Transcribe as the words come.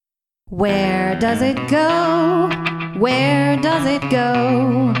Where does it go? Where does it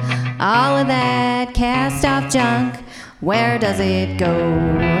go? All of that cast off junk, where does it go?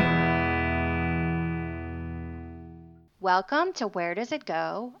 Welcome to Where Does It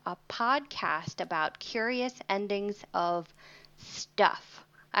Go, a podcast about curious endings of stuff.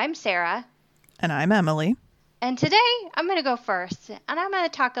 I'm Sarah. And I'm Emily. And today I'm going to go first, and I'm going to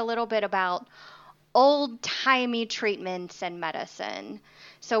talk a little bit about old-timey treatments and medicine.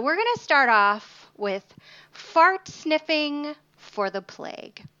 So we're going to start off with fart sniffing for the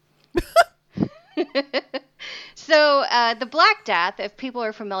plague. So the Black Death, if people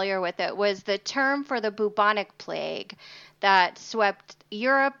are familiar with it, was the term for the bubonic plague that swept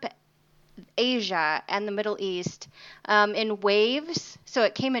Europe, Asia, and the Middle East in waves. So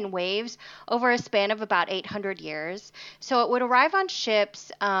it came in waves over a span of about 800 years. So it would arrive on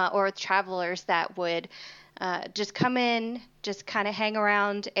ships or travelers that would just come in, just kind of hang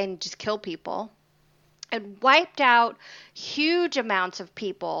around and just kill people. It wiped out huge amounts of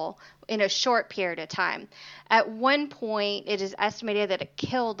people in a short period of time. At one point, it is estimated that it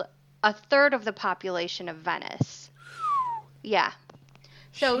killed a third of the population of Venice. Yeah.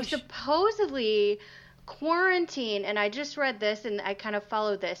 So supposedly quarantine, and I just read this and I kind of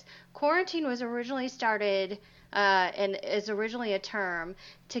followed this, quarantine was originally started and is originally a term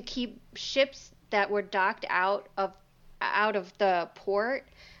to keep ships that were docked out of the port.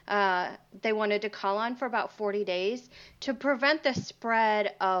 They wanted to call on for about 40 days to prevent the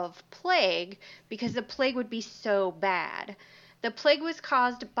spread of plague because the plague would be so bad. The plague was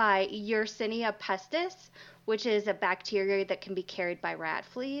caused by Yersinia pestis, which is a bacteria that can be carried by rat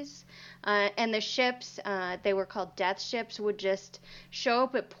fleas. And the ships, they were called death ships, would just show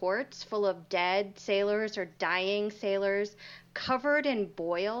up at ports full of dead sailors or dying sailors covered in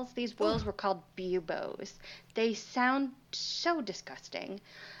boils. These boils were called buboes. They sound so disgusting.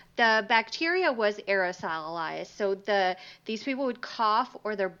 The bacteria was aerosolized, so these people would cough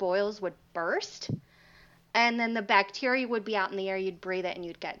or their boils would burst. And then the bacteria would be out in the air, you'd breathe it, and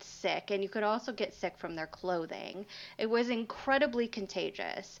you'd get sick. And you could also get sick from their clothing. It was incredibly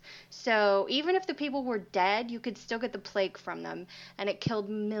contagious. So even if the people were dead, you could still get the plague from them. And it killed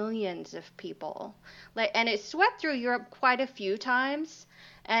millions of people. And it swept through Europe quite a few times.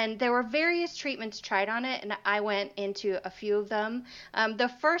 And there were various treatments tried on it, and I went into a few of them. The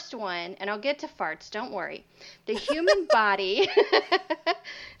first one, and I'll get to farts, don't worry. The human body.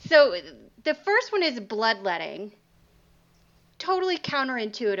 So the first one is bloodletting. Totally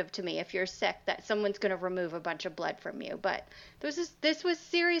counterintuitive to me if you're sick that someone's going to remove a bunch of blood from you. But this was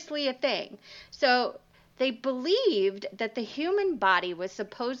seriously a thing. So they believed that the human body was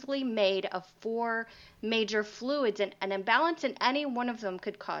supposedly made of 4 major fluids, and an imbalance in any one of them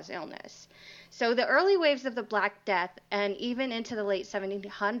could cause illness. So the early waves of the Black Death, and even into the late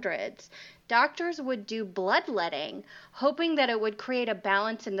 1700s, doctors would do bloodletting, hoping that it would create a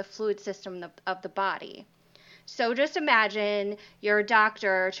balance in the fluid system of the body. So just imagine you're a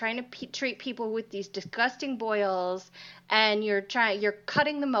doctor trying to treat people with these disgusting boils, and you're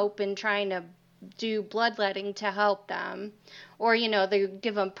cutting them open, trying to do bloodletting to help them. Or, they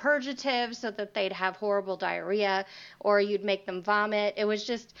give them purgatives so that they'd have horrible diarrhea, or you'd make them vomit. It was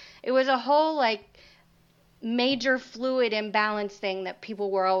a whole major fluid imbalance thing that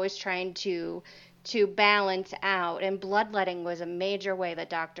people were always trying to balance out, and bloodletting was a major way that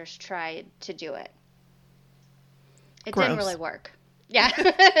doctors tried to do it. It Gross. Didn't really work. Yeah.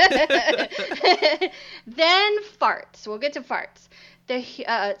 Then farts. We'll get to farts.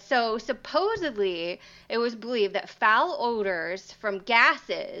 So supposedly it was believed that foul odors from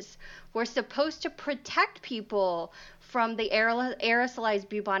gases were supposed to protect people from the aerosolized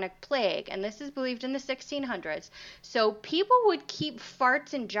bubonic plague, and this is believed in the 1600s. So people would keep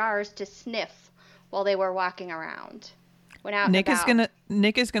farts in jars to sniff while they were walking around. Nick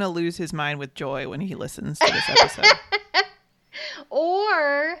is gonna lose his mind with joy when he listens to this episode.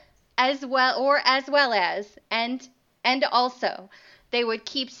 or as well as and also they would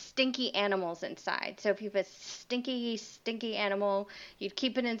keep stinky animals inside. So if you have a stinky animal, you'd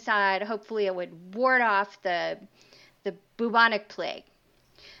keep it inside. Hopefully it would ward off the bubonic plague.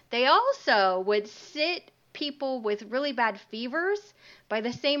 They also would sit people with really bad fevers by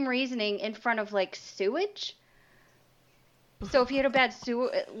the same reasoning in front of sewage. So if you had a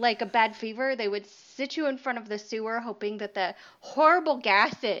bad fever, they would sit you in front of the sewer, hoping that the horrible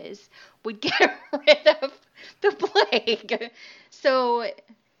gases would get rid of the plague. So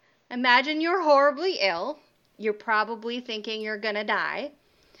imagine you're horribly ill. You're probably thinking you're going to die.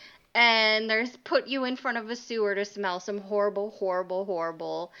 And there's put you in front of a sewer to smell some horrible, horrible,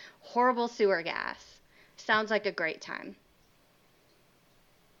 horrible, horrible sewer gas. Sounds like a great time.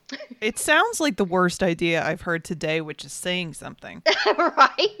 It sounds like the worst idea I've heard today, which is saying something.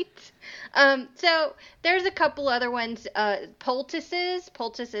 Right? So there's a couple other ones. Poultices.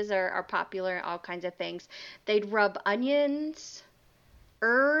 Poultices are popular in all kinds of things. They'd rub onions,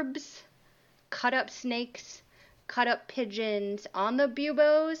 herbs, cut up snakes, cut up pigeons on the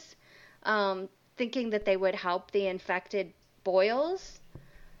buboes, thinking that they would help the infected boils.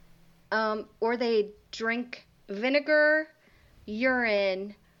 Or they drink vinegar,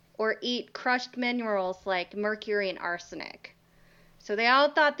 urine, or eat crushed minerals like mercury and arsenic. So they all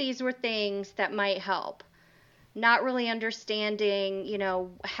thought these were things that might help. Not really understanding,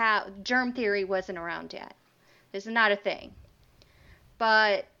 how germ theory wasn't around yet. This is not a thing.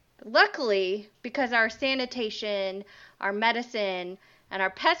 But luckily, because our sanitation, our medicine, and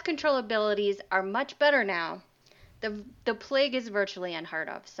our pest control abilities are much better now, the plague is virtually unheard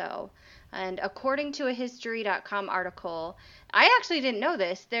of. So, and according to a History.com article, I actually didn't know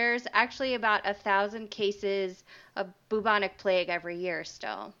this. There's actually about 1,000 cases of bubonic plague every year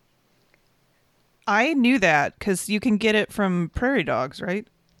still. I knew that because you can get it from prairie dogs, right?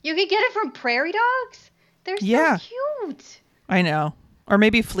 You can get it from prairie dogs? They're so cute. I know. Or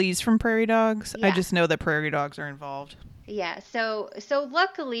maybe fleas from prairie dogs. Yeah. I just know that prairie dogs are involved. Yeah, so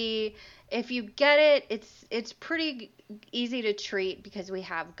luckily, if you get it, it's pretty easy to treat because we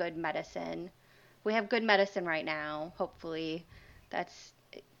have good medicine. We have good medicine right now. Hopefully, that's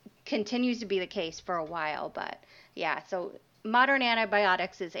continues to be the case for a while. But yeah, so modern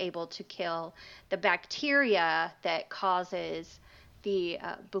antibiotics is able to kill the bacteria that causes the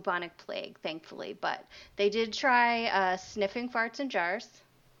bubonic plague, thankfully. But they did try sniffing farts in jars.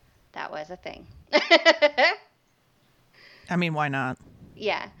 That was a thing. I mean, why not?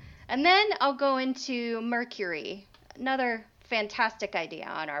 Yeah. And then I'll go into mercury. Another fantastic idea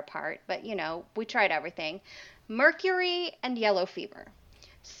on our part, but we tried everything. Mercury and yellow fever.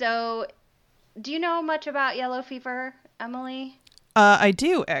 So, do you know much about yellow fever, Emily? I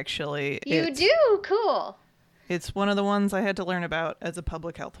do, actually. You do? Cool. It's one of the ones I had to learn about as a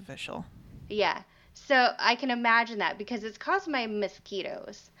public health official. Yeah. So I can imagine that because it's caused by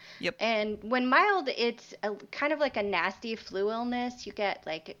mosquitoes. Yep. And when mild, it's kind of like a nasty flu illness. You get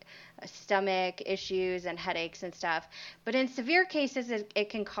like stomach issues and headaches and stuff. But in severe cases, it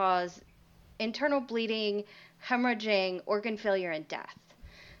can cause internal bleeding, hemorrhaging, organ failure, and death.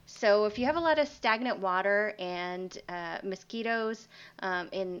 So if you have a lot of stagnant water and mosquitoes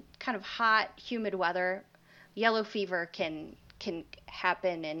in kind of hot, humid weather, yellow fever can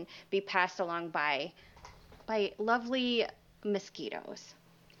happen and be passed along by lovely mosquitoes.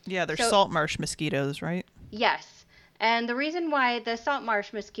 Yeah, they're salt marsh mosquitoes, right? Yes. And the reason why the salt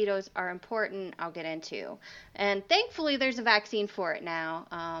marsh mosquitoes are important, I'll get into. And thankfully, there's a vaccine for it now.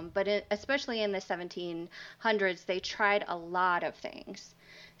 But especially in the 1700s, they tried a lot of things.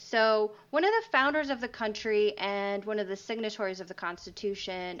 So one of the founders of the country and one of the signatories of the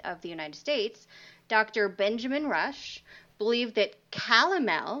Constitution of the United States, Dr. Benjamin Rush, believed that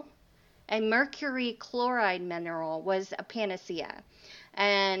calomel, a mercury chloride mineral, was a panacea.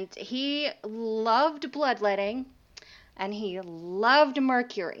 And he loved bloodletting, and he loved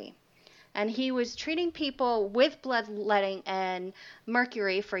mercury. And he was treating people with bloodletting and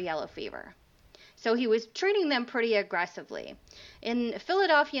mercury for yellow fever. So he was treating them pretty aggressively. In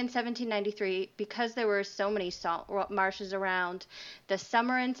Philadelphia in 1793, because there were so many salt marshes around, the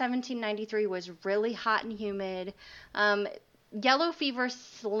summer in 1793 was really hot and humid. Yellow fever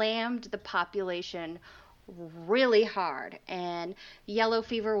slammed the population really hard, and yellow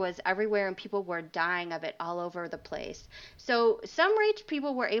fever was everywhere, and people were dying of it all over the place. So some rich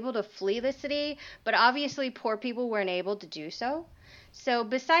people were able to flee the city, but obviously poor people weren't able to do so. So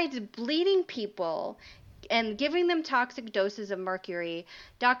besides bleeding people and giving them toxic doses of mercury,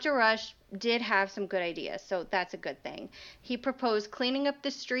 Dr. Rush did have some good ideas, so that's a good thing. He proposed cleaning up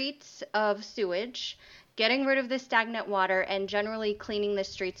the streets of sewage, getting rid of the stagnant water, and generally cleaning the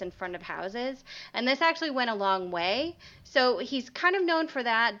streets in front of houses. And this actually went a long way. So he's kind of known for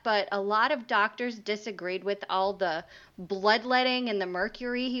that, but a lot of doctors disagreed with all the bloodletting and the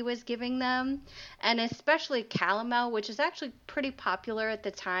mercury he was giving them, and especially calomel, which is actually pretty popular at the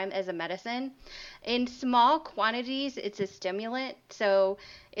time as a medicine. In small quantities, it's a stimulant, so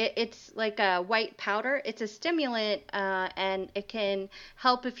it's like a white powder. It's a stimulant, and it can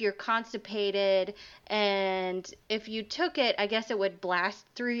help if you're constipated, and if you took it, I guess it would blast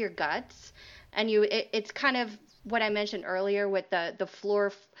through your guts, and it's kind of what I mentioned earlier with the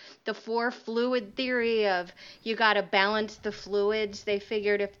four fluid theory of you got to balance the fluids. They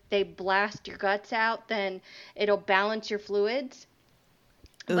figured if they blast your guts out, then it'll balance your fluids.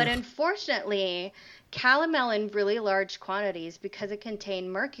 But unfortunately, calomel in really large quantities, because it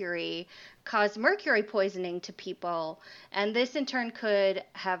contained mercury, caused mercury poisoning to people. And this in turn could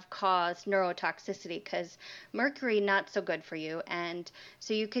have caused neurotoxicity because mercury not so good for you. And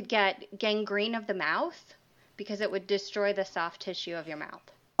so you could get gangrene of the mouth because it would destroy the soft tissue of your mouth.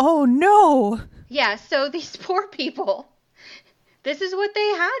 Oh, no. Yeah, so these poor people, this is what they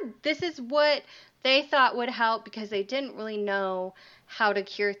had. This is what they thought would help because they didn't really know how to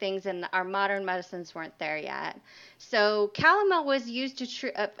cure things, and our modern medicines weren't there yet. So calomel was used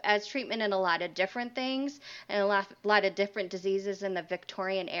as treatment in a lot of different things and a lot of different diseases in the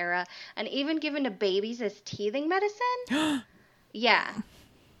Victorian era, and even given to babies as teething medicine. Yeah.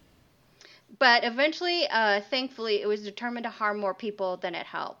 But eventually, thankfully, it was determined to harm more people than it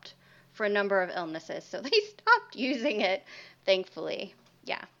helped for a number of illnesses. So they stopped using it, thankfully.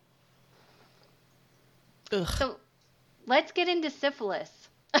 Yeah. Ugh. So let's get into syphilis.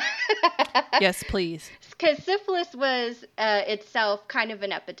 Yes, please. Because syphilis was itself kind of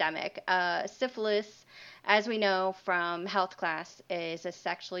an epidemic. Syphilis, as we know from health class, is a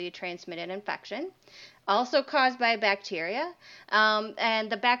sexually transmitted infection, also caused by bacteria.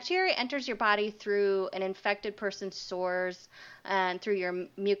 And the bacteria enters your body through an infected person's sores and through your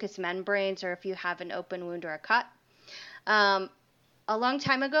mucous membranes, or if you have an open wound or a cut. A long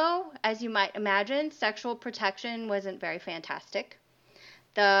time ago, as you might imagine, sexual protection wasn't very fantastic.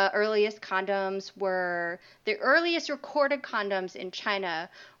 The earliest recorded condoms in China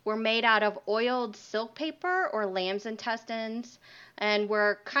were made out of oiled silk paper or lamb's intestines and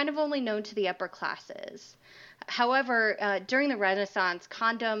were kind of only known to the upper classes. However, during the Renaissance,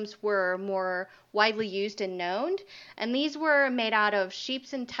 condoms were more widely used and known, and these were made out of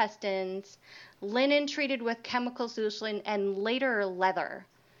sheep's intestines, linen treated with chemical solution, and later leather,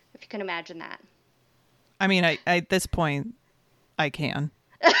 if you can imagine that. I mean, I at this point, I can.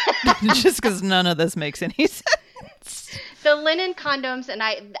 Just because none of this makes any sense. The linen condoms, and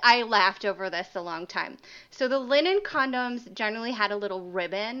I laughed over this a long time. So the linen condoms generally had a little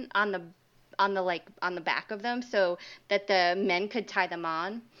ribbon on the back of them so that the men could tie them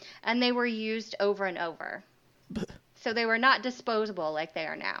on, and they were used over and over. So they were not disposable like they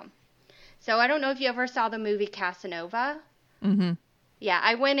are now. So I don't know if you ever saw the movie Casanova. Mm-hmm. Yeah,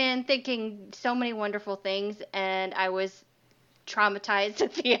 I went in thinking so many wonderful things, and I was traumatized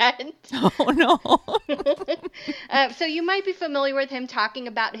at the end. Oh, no. So you might be familiar with him talking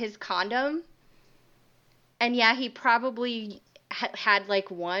about his condom. And yeah, he probably had like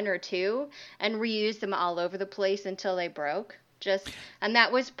one or two and reused them all over the place until they broke. And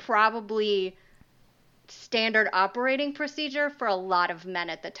that was probably standard operating procedure for a lot of men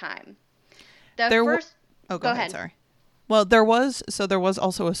at the time. Go ahead. Sorry. Well, there was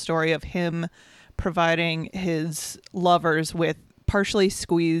also a story of him providing his lovers with partially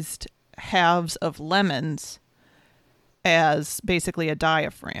squeezed halves of lemons as basically a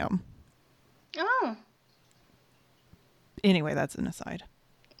diaphragm. Oh. Anyway, that's an aside.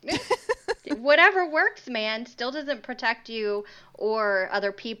 Whatever works, man, still doesn't protect you or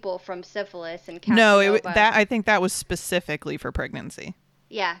other people from syphilis and Casanova. No, I think that was specifically for pregnancy.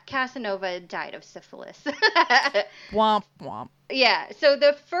 Yeah, Casanova died of syphilis. Womp womp. Yeah, so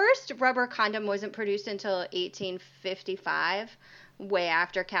the first rubber condom wasn't produced until 1855, way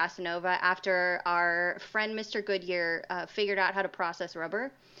after Casanova, after our friend Mr. Goodyear figured out how to process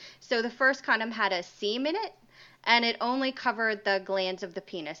rubber. So the first condom had a seam in it, and it only covered the glands of the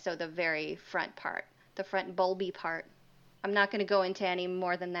penis, so the very front part, the front bulby part. I'm not going to go into any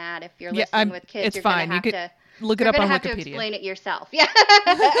more than that. If you're listening with kids, you're going to have to look it up on Wikipedia. You're going to have to explain it yourself. Yeah.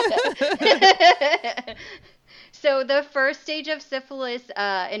 So the first stage of syphilis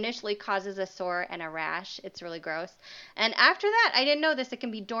initially causes a sore and a rash. It's really gross. And after that, I didn't know this, it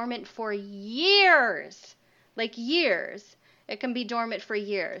can be dormant for years. Like years. It can be dormant for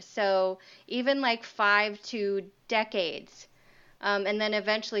years. So even like 5 to decades. And then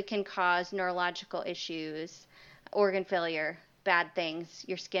eventually can cause neurological issues, organ failure, bad things,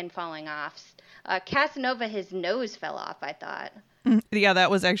 your skin falling off. Casanova, his nose fell off, I thought. Yeah,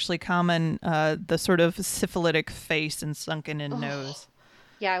 that was actually common, the sort of syphilitic face and sunken-in nose.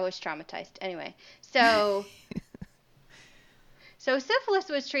 Yeah, I was traumatized. Anyway, so syphilis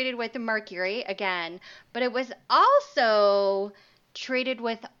was treated with mercury, again, but it was also treated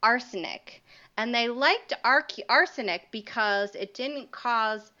with arsenic. And they liked arsenic because it didn't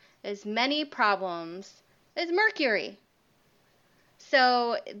cause as many problems as mercury.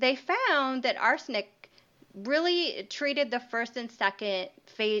 So they found that arsenic really treated the first and second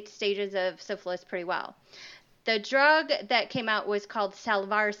stages of syphilis pretty well. The drug that came out was called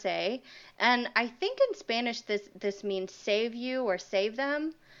Salvarce, and I think in Spanish this means save you or save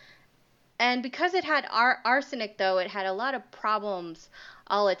them. And because it had arsenic, though, it had a lot of problems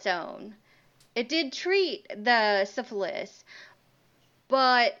all its own. It did treat the syphilis,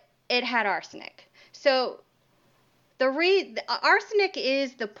 but it had arsenic. So arsenic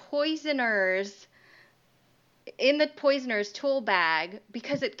is the poisoner's in the poisoner's tool bag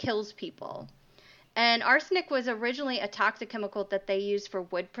because it kills people. And arsenic was originally a toxic chemical that they used for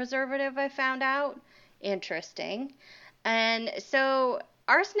wood preservative, I found out. Interesting. And so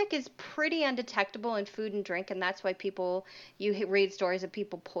arsenic is pretty undetectable in food and drink, and that's why you read stories of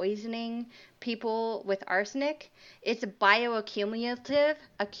people poisoning people with arsenic. It's bioaccumulative,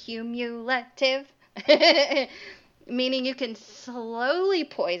 meaning you can slowly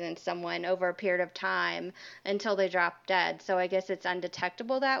poison someone over a period of time until they drop dead. So I guess it's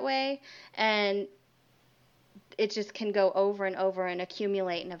undetectable that way, and it just can go over and over and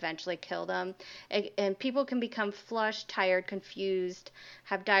accumulate and eventually kill them. And people can become flushed, tired, confused,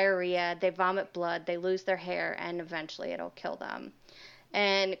 have diarrhea, they vomit blood, they lose their hair, and eventually it'll kill them.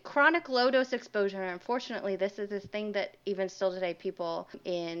 And chronic low-dose exposure, unfortunately, this is this thing that even still today people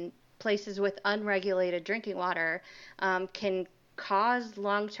in places with unregulated drinking water can cause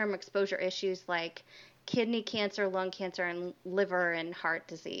long-term exposure issues like kidney cancer, lung cancer, and liver and heart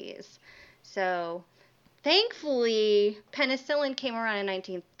disease. So thankfully, penicillin came around in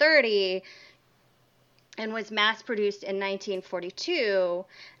 1930 and was mass-produced in 1942.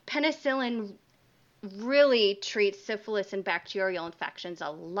 Penicillin really treats syphilis and bacterial infections a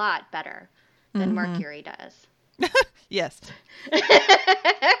lot better than mercury does. Yes.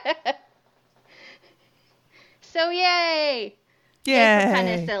 So yay! Yay for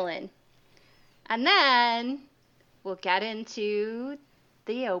penicillin. And then we'll get into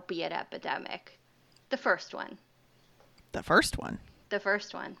the opiate epidemic. The first one.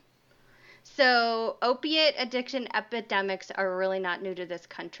 So opiate addiction epidemics are really not new to this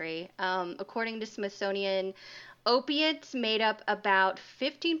country. According to Smithsonian, opiates made up about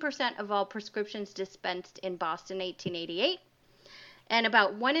 15% of all prescriptions dispensed in Boston in 1888. And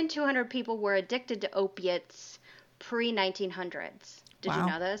about 1 in 200 people were addicted to opiates pre-1900s. Did you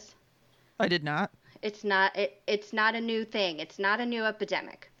know this? I did not. It's not a new thing. It's not a new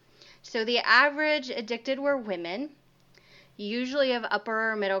epidemic. So the average addicted were women, usually of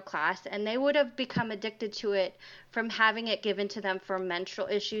upper or middle class, and they would have become addicted to it from having it given to them for menstrual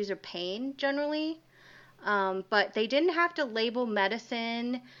issues or pain, generally. But they didn't have to label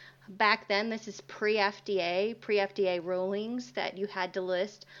medicine back then. This is pre-FDA rulings that you had to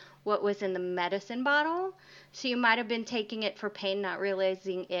list what was in the medicine bottle. So you might have been taking it for pain, not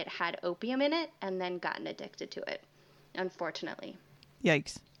realizing it had opium in it, and then gotten addicted to it, unfortunately.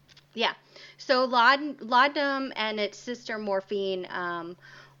 Yikes. Yeah. So laudanum and its sister morphine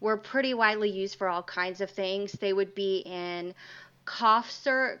were pretty widely used for all kinds of things. They would be in cough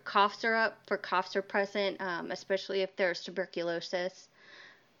syrup for cough suppressant, especially if there's tuberculosis,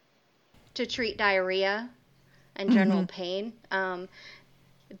 to treat diarrhea and general pain.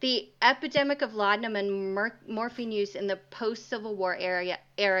 The epidemic of laudanum and morphine use in the post-Civil War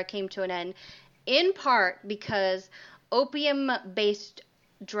era came to an end, in part because opium-based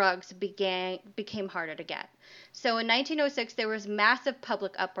drugs became harder to get. So in 1906, there was massive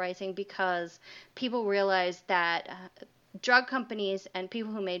public uprising because people realized that drug companies and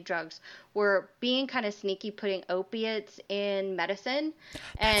people who made drugs were being kind of sneaky, putting opiates in medicine.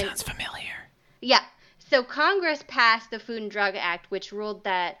 That sounds familiar. Yeah. So Congress passed the Food and Drug Act, which ruled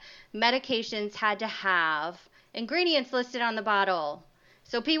that medications had to have ingredients listed on the bottle,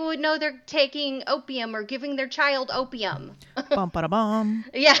 so people would know they're taking opium or giving their child opium. Bum-ba-da-bum.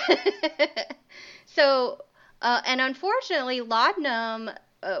 Yeah. So, and unfortunately, laudanum,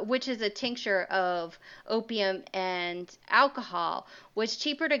 which is a tincture of opium and alcohol, was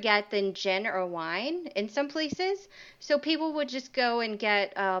cheaper to get than gin or wine in some places. So people would just go and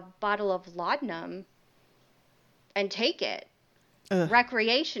get a bottle of laudanum and take it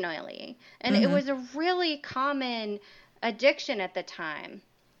recreationally. And it was a really common addiction at the time.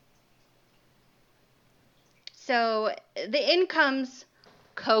 So the in comes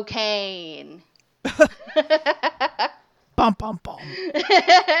cocaine. Bum, bum, bum.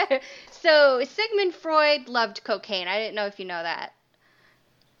 So Sigmund Freud loved cocaine. I didn't know if you know that.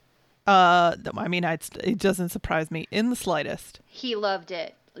 I mean, it doesn't surprise me in the slightest. He loved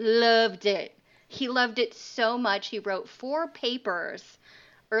it. Loved it. He loved it so much, he wrote 4 papers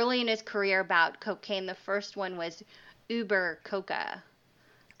early in his career about cocaine. The first one was Uber Coca,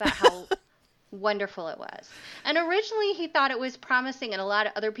 about how wonderful it was. And originally he thought it was promising, and a lot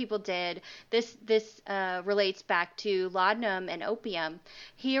of other people did. This relates back to laudanum and opium.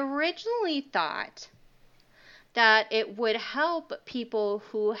 He originally thought that it would help people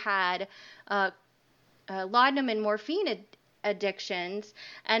who had laudanum and morphine addictions,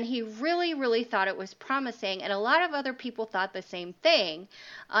 and he really, really thought it was promising, and a lot of other people thought the same thing.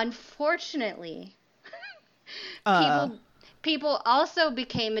 Unfortunately, people also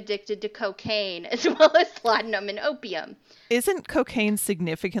became addicted to cocaine as well as laudanum and opium. Isn't cocaine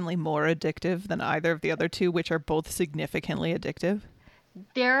significantly more addictive than either of the other two, which are both significantly addictive?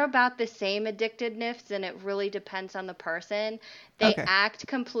 They're about the same addictiveness, and it really depends on the person. They act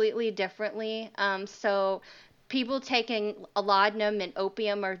completely differently. So people taking laudanum and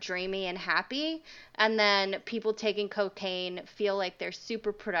opium are dreamy and happy, and then people taking cocaine feel like they're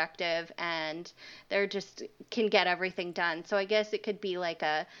super productive and they're just can get everything done. So I guess it could be like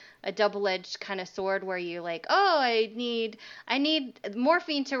a double-edged kind of sword where you like, oh, I need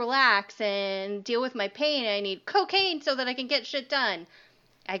morphine to relax and deal with my pain. I need cocaine so that I can get shit done,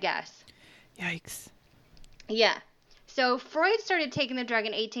 I guess. Yikes. Yeah. So Freud started taking the drug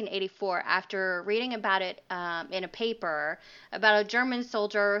in 1884 after reading about it in a paper about a German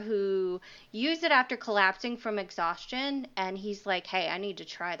soldier who used it after collapsing from exhaustion, and he's like, hey, I need to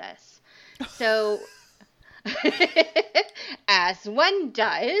try this. So, as one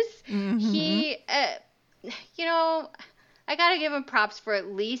does, he, I gotta give him props for at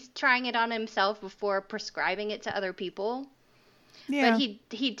least trying it on himself before prescribing it to other people. Yeah. But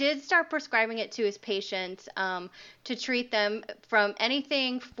he did start prescribing it to his patients to treat them from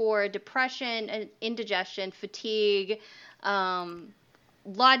anything for depression, indigestion, fatigue,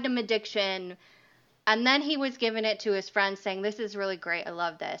 laudanum addiction. And then he was giving it to his friends saying, this is really great. I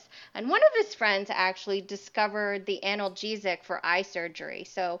love this. And one of his friends actually discovered the analgesic for eye surgery.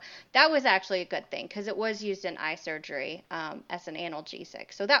 So that was actually a good thing because it was used in eye surgery as an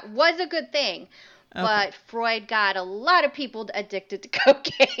analgesic. So that was a good thing. Okay. But Freud got a lot of people addicted to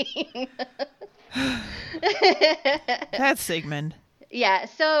cocaine. That's Sigmund. Yeah,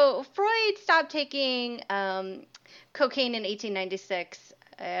 so Freud stopped taking cocaine in 1896,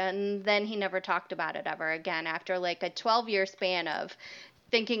 and then he never talked about it ever again after like a 12-year span of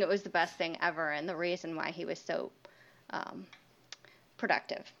thinking it was the best thing ever and the reason why he was so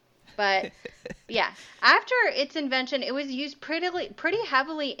productive. But yeah, after its invention, it was used pretty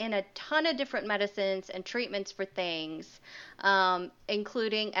heavily in a ton of different medicines and treatments for things,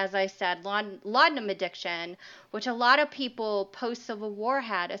 including, as I said, laudanum addiction, which a lot of people post-Civil War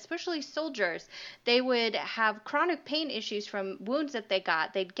had, especially soldiers. They would have chronic pain issues from wounds that they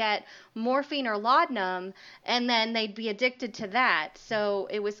got. They'd get morphine or laudanum, and then they'd be addicted to that. So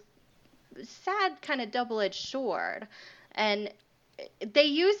it was sad, kind of double-edged sword. And they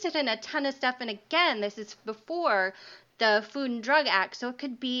used it in a ton of stuff, and again, this is before the Food and Drug Act, so it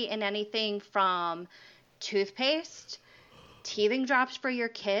could be in anything from toothpaste, teething drops for your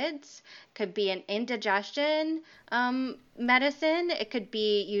kids, could be an indigestion medicine, it could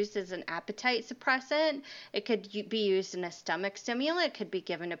be used as an appetite suppressant, it could be used in a stomach stimulant, it could be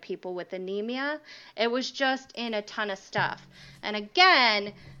given to people with anemia. It was just in a ton of stuff. And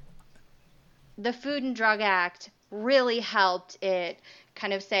again, the Food and Drug Act really helped it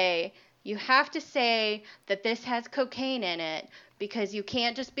kind of say, you have to say that this has cocaine in it because you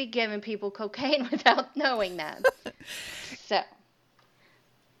can't just be giving people cocaine without knowing them. So,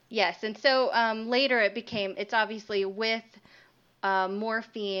 yes. And so later it's obviously with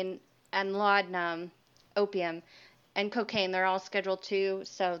morphine and laudanum, opium, and cocaine, they're all Schedule II,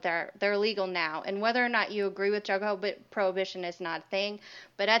 so they're legal now. And whether or not you agree with drug prohibition is not a thing.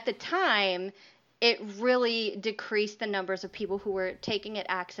 But at the time, it really decreased the numbers of people who were taking it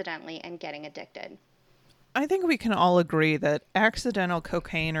accidentally and getting addicted. I think we can all agree that accidental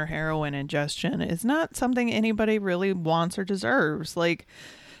cocaine or heroin ingestion is not something anybody really wants or deserves. Like,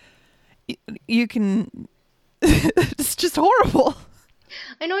 you can... it's just horrible.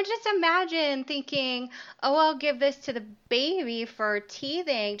 I know, just imagine thinking, oh, I'll give this to the baby for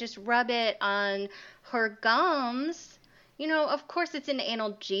teething. Just rub it on her gums. You know, of course, it's an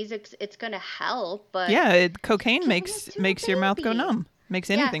analgesic. It's going to help, but yeah, cocaine makes your mouth go numb.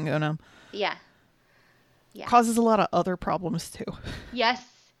 Makes anything go numb. Yeah. Causes a lot of other problems too. Yes,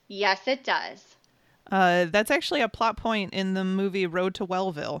 it does. That's actually a plot point in the movie Road to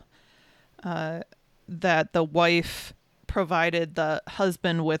Wellville. That the wife provided the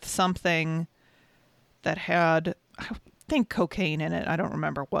husband with something that had, I think, cocaine in it. I don't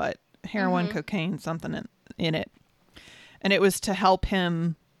remember what. Heroin, cocaine, something in it. And it was to help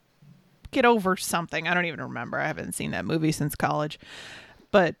him get over something. I don't even remember. I haven't seen that movie since college.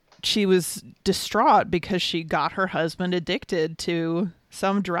 But she was distraught because she got her husband addicted to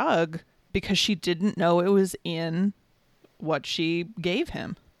some drug because she didn't know it was in what she gave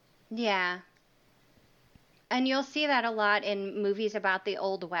him. Yeah. And you'll see that a lot in movies about the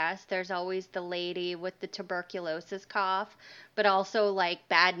Old West. There's always the lady with the tuberculosis cough, but also like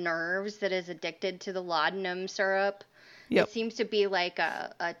bad nerves that is addicted to the laudanum syrup. Yep. It seems to be like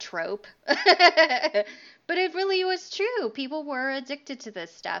a trope. But it really was true. People were addicted to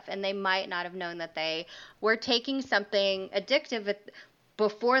this stuff, and they might not have known that they were taking something addictive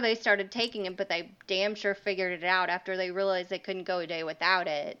before they started taking it, but they damn sure figured it out after they realized they couldn't go a day without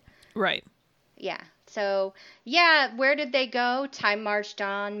it. Right. Yeah. So, yeah, where did they go? Time marched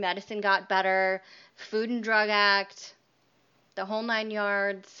on, medicine got better, Food and Drug Act, the whole 9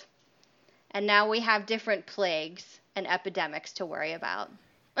 yards. And now we have different plagues and epidemics to worry about.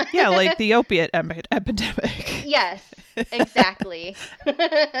 Yeah, like the opiate epidemic. Yes, exactly.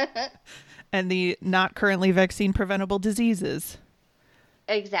 And the not currently vaccine preventable diseases.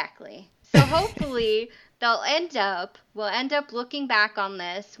 Exactly. So hopefully we'll end up looking back on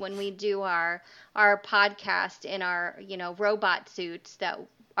this when we do our podcast in our, robot suits that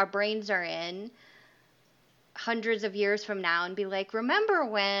our brains are in hundreds of years from now and be like, remember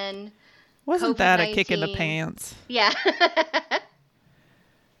when wasn't COVID-19... that a kick in the pants? Yeah.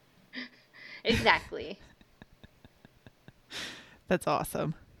 Exactly. That's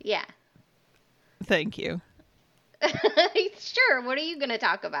awesome. Yeah. Thank you. Sure. What are you going to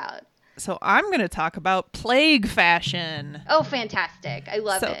talk about? So I'm going to talk about plague fashion. Oh, fantastic. I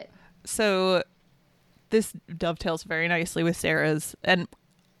love it. So this dovetails very nicely with Sarah's. And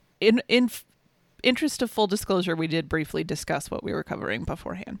in interest of full disclosure, we did briefly discuss what we were covering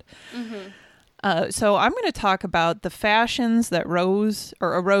beforehand. Mm-hmm. So I'm going to talk about the fashions that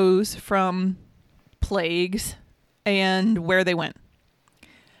arose from plagues and where they went.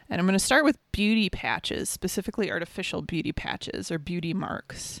 And I'm going to start with beauty patches, specifically artificial beauty patches or beauty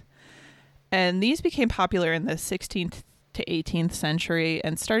marks. And these became popular in the 16th to 18th century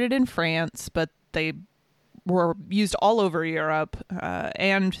and started in France, but they were used all over Europe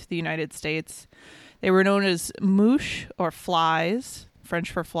and the United States. They were known as mouches or flies,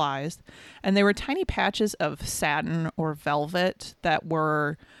 French for flies, and they were tiny patches of satin or velvet that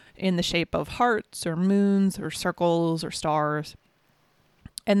were in the shape of hearts or moons or circles or stars.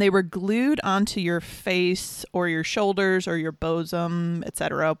 And they were glued onto your face or your shoulders or your bosom,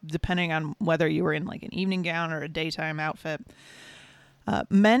 etc., depending on whether you were in like an evening gown or a daytime outfit.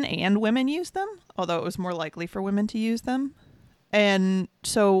 Men and women used them, although it was more likely for women to use them. And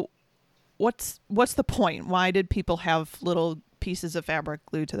so what's the point? Why did people have little pieces of fabric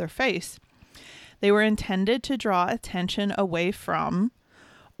glued to their face? They were intended to draw attention away from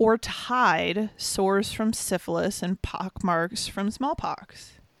or to hide sores from syphilis and pockmarks from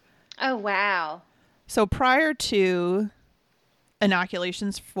smallpox. Oh, wow. So prior to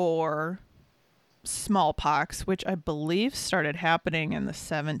inoculations for smallpox, which I believe started happening in the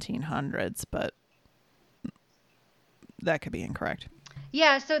 1700s, but that could be incorrect.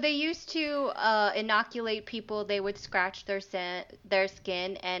 Yeah, so they used to inoculate people. They would scratch their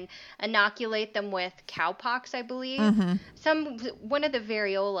skin and inoculate them with cowpox, I believe. Mm-hmm. One of the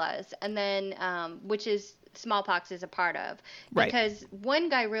variolas, and then which is smallpox is a part of. Because one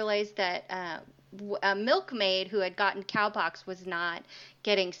guy realized that a milkmaid who had gotten cowpox was not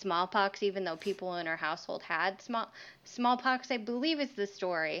getting smallpox, even though people in her household had smallpox, I believe is the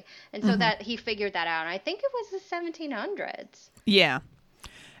story. And so that he figured that out. And I think it was the 1700s. Yeah.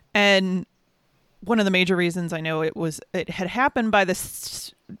 And one of the major reasons I know it had happened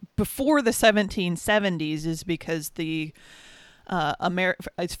before the 1770s is because the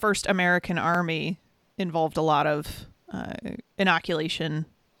first American Army involved a lot of inoculation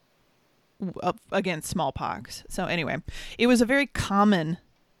against smallpox. So anyway, it was a very common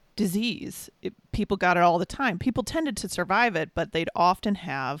disease. People got it all the time. People tended to survive it, but they'd often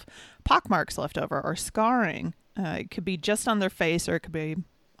have pockmarks left over or scarring. It could be just on their face or it could be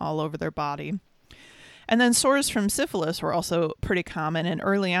all over their body. And then sores from syphilis were also pretty common, and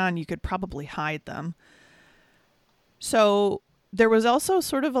early on you could probably hide them. So there was also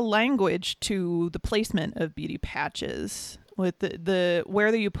sort of a language to the placement of beauty patches, with the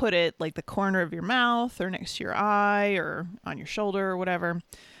where you put it, like the corner of your mouth or next to your eye or on your shoulder or whatever,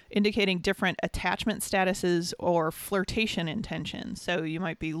 indicating different attachment statuses or flirtation intentions. So you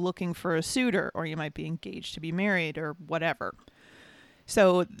might be looking for a suitor, or you might be engaged to be married or whatever.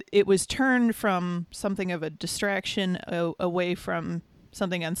 So it was turned from something of a distraction away from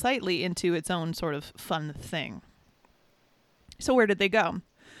something unsightly into its own sort of fun thing. So where did they go?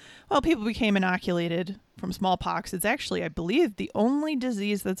 Well, people became inoculated from smallpox. It's actually, I believe, the only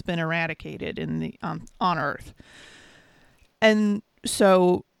disease that's been eradicated on Earth. And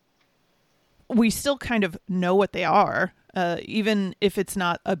so we still kind of know what they are, even if it's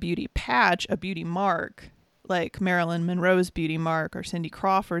not a beauty patch, a beauty mark. like Marilyn Monroe's beauty mark or Cindy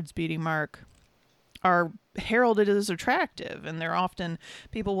Crawford's beauty mark are heralded as attractive, and they're often,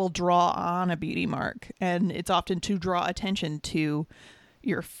 people will draw on a beauty mark, and it's often to draw attention to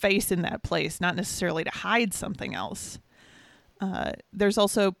your face in that place, not necessarily to hide something else. There's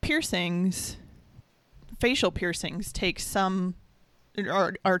also piercings. Facial piercings take some,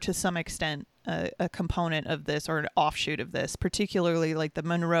 are to some extent a component of this, or an offshoot of this, particularly like the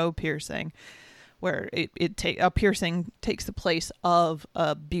Monroe piercing, where a piercing takes the place of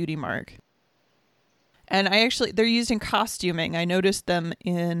a beauty mark. And they're used in costuming. I noticed them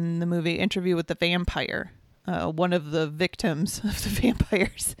in the movie Interview with the Vampire. One of the victims of the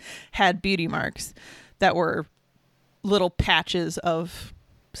vampires had beauty marks that were little patches of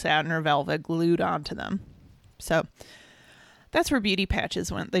satin or velvet glued onto them. So that's where beauty patches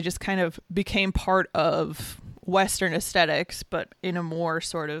went. They just kind of became part of Western aesthetics, but in a more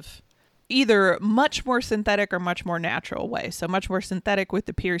sort of either much more synthetic or much more natural way. So much more synthetic with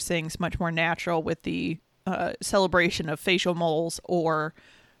the piercings, much more natural with the celebration of facial moles or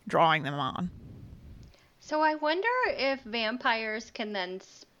drawing them on. So I wonder if vampires can then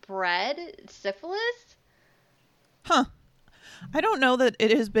spread syphilis? Huh. I don't know that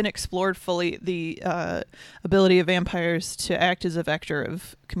it has been explored fully, the ability of vampires to act as a vector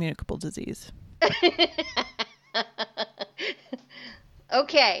of communicable disease.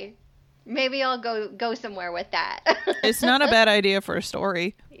 Okay. Maybe I'll go somewhere with that. It's not a bad idea for a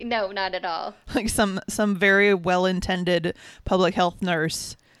story. No, not at all. Like some very well-intended public health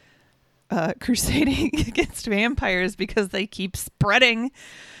nurse crusading against vampires because they keep spreading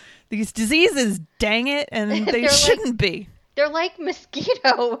these diseases, dang it, and they shouldn't be. They're like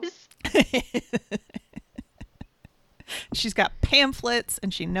mosquitoes. She's got pamphlets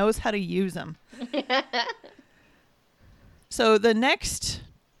and she knows how to use them. So the next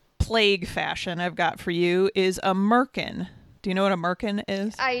plague fashion I've got for you is a merkin. Do you know what a merkin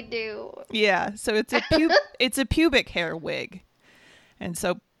is? I do. Yeah, so it's a pubic hair wig. And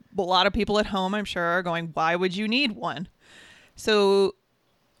so a lot of people at home, I'm sure, are going, why would you need one? So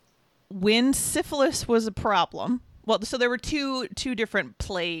when syphilis was a problem, so there were two different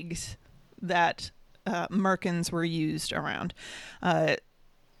plagues that merkins were used around.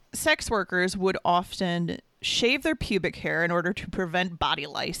 Sex workers would often shave their pubic hair in order to prevent body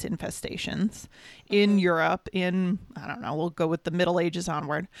lice infestations in Europe in, I don't know, we'll go with the Middle Ages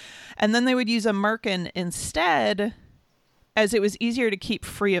onward. And then they would use a merkin instead, as it was easier to keep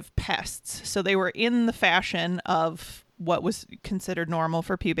free of pests. So they were in the fashion of what was considered normal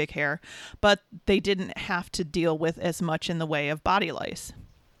for pubic hair, but they didn't have to deal with as much in the way of body lice.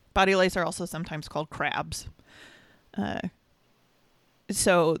 Body lice are also sometimes called crabs.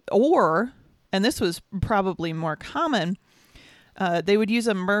 And this was probably more common, they would use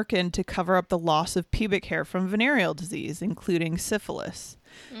a merkin to cover up the loss of pubic hair from venereal disease, including syphilis.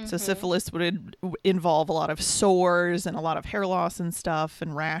 Mm-hmm. So syphilis would involve a lot of sores and a lot of hair loss and stuff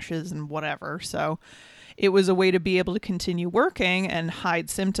and rashes and whatever. So it was a way to be able to continue working and hide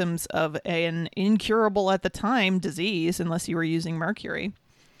symptoms of an incurable at the time disease, unless you were using mercury.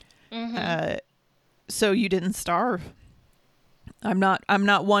 Mm-hmm. So you didn't starve. I'm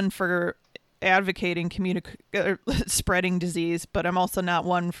not one for advocating spreading disease, but I'm also not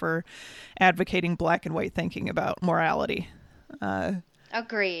one for advocating black and white thinking about morality.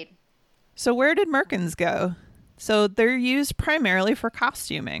 Agreed. So where did merkins go? So they're used primarily for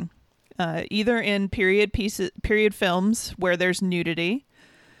costuming, either in period films where there's nudity,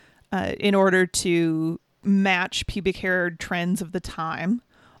 in order to match pubic hair trends of the time,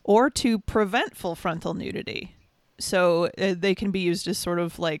 or to prevent full frontal nudity. So they can be used as sort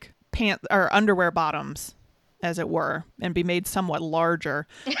of like pant or underwear bottoms, as it were, and be made somewhat larger.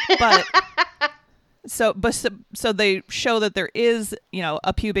 But so they show that there is,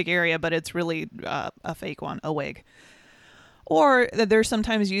 a pubic area, but it's really a fake one, a wig. Or they're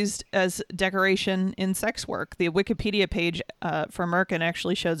sometimes used as decoration in sex work. The Wikipedia page for merkin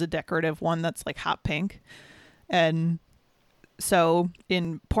actually shows a decorative one that's like hot pink. And so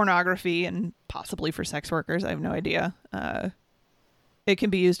in pornography and possibly for sex workers, I have no idea, it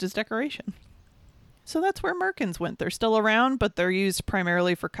can be used as decoration. So that's where merkins went. They're still around, but they're used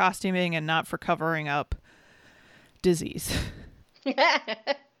primarily for costuming and not for covering up disease.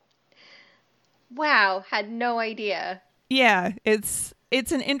 Wow, had no idea. Yeah, it's a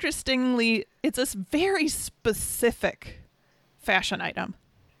very specific fashion item.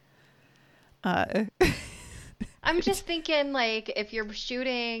 I'm just thinking, like, if you're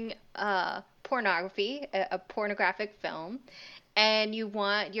shooting pornography, a pornographic film, and you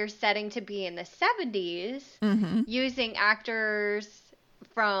want your setting to be in the 70s, mm-hmm. using actors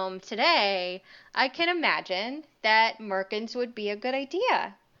from today, I can imagine that Merkins would be a good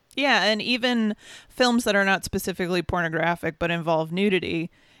idea. Yeah, and even films that are not specifically pornographic but involve nudity,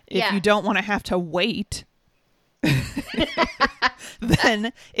 if you don't want to have to wait,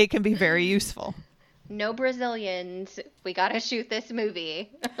 then it can be very useful. No Brazilians. We got to shoot this movie.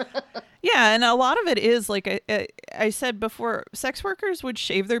 Yeah, and a lot of it is, like I said before, sex workers would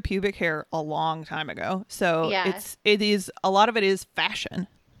shave their pubic hair a long time ago. So a lot of it is fashion.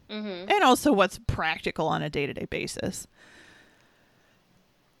 Mm-hmm. And also what's practical on a day-to-day basis.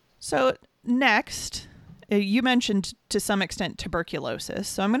 So next, you mentioned to some extent tuberculosis.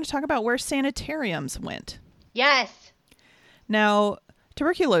 So I'm going to talk about where sanitariums went. Yes. Now,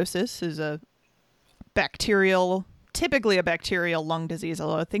 tuberculosis is typically a bacterial lung disease,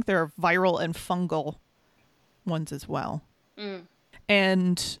 although I think there are viral and fungal ones as well. Mm.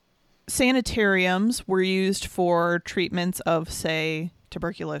 And sanitariums were used for treatments of, say,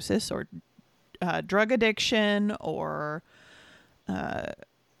 tuberculosis or drug addiction or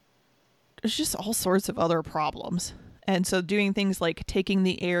there's just all sorts of other problems. And so doing things like taking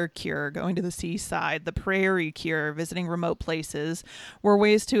the air cure, going to the seaside, the prairie cure, visiting remote places were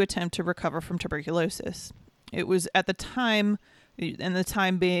ways to attempt to recover from tuberculosis. It was at the time, and the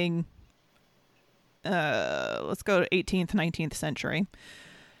time being, let's go to 18th, 19th century.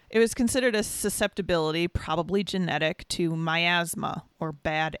 It was considered a susceptibility, probably genetic, to miasma or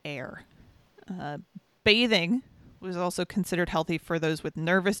bad air. Bathing was also considered healthy for those with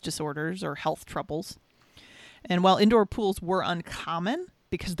nervous disorders or health troubles. And while indoor pools were uncommon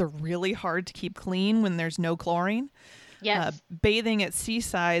because they're really hard to keep clean when there's no chlorine, yes, bathing at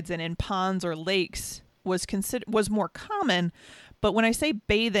seasides and in ponds or lakes was more common. But when I say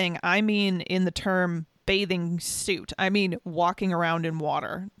bathing, I mean in the term bathing suit. I mean walking around in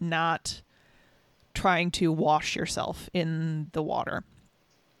water, not trying to wash yourself in the water.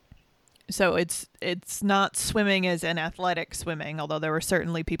 So it's not swimming as an athletic swimming, although there were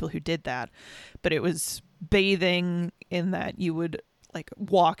certainly people who did that. But it was bathing in that you would like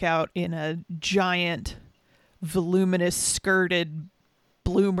walk out in a giant, voluminous, skirted,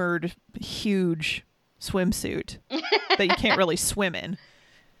 bloomered, huge swimsuit that you can't really swim in.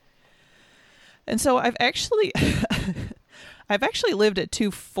 And so I've actually lived at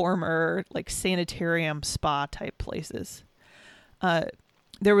two former like sanitarium spa type places.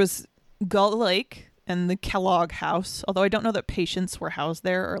 There was Gull Lake and the Kellogg House, although I don't know that patients were housed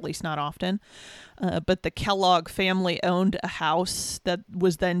there, or at least not often. But the Kellogg family owned a house that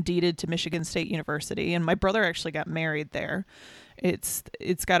was then deeded to Michigan State University, and my brother actually got married there. It's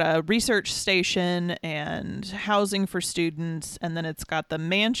got a research station and housing for students, and then it's got the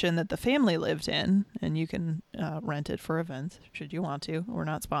mansion that the family lived in, and you can rent it for events should you want to. We're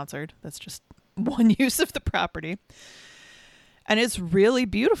not sponsored. That's just one use of the property. And it's really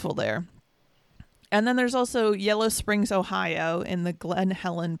beautiful there. And then there's also Yellow Springs, Ohio, in the Glen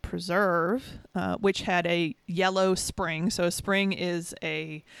Helen Preserve, which had a yellow spring. So a spring is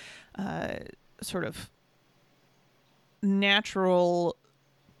a sort of natural,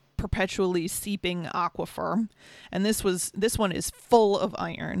 perpetually seeping aquifer. And this one is full of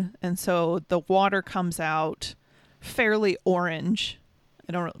iron. And so the water comes out fairly orange.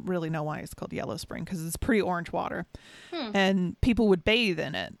 I don't really know why it's called Yellow Spring, because it's pretty orange water. And people would bathe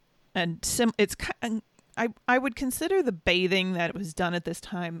in it. And I would consider the bathing that was done at this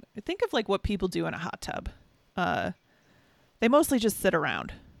time, think of like what people do in a hot tub. They mostly just sit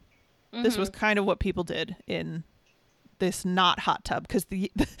around. Mm-hmm. This was kind of what people did in this not hot tub, because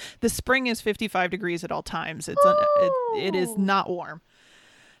the spring is 55 degrees at all times. It is not warm.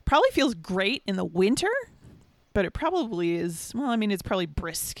 Probably feels great in the winter, but it probably is, well, I mean, it's probably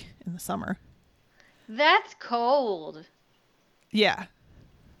brisk in the summer. That's cold. Yeah.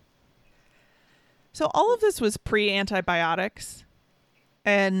 So all of this was pre-antibiotics.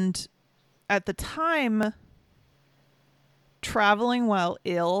 And at the time, traveling while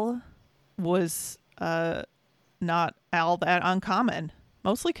ill was not all that uncommon.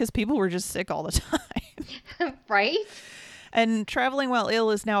 Mostly because people were just sick all the time. Right? And traveling while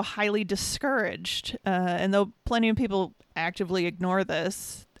ill is now highly discouraged. And though plenty of people actively ignore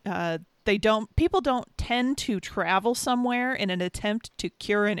this, people don't tend to travel somewhere in an attempt to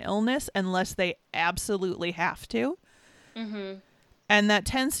cure an illness unless they absolutely have to. Mm-hmm. And that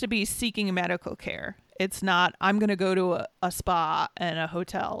tends to be seeking medical care. It's not, I'm going to go to a spa and a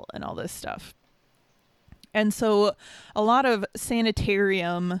hotel and all this stuff. And so a lot of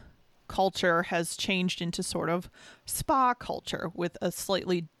sanitarium culture has changed into sort of spa culture with a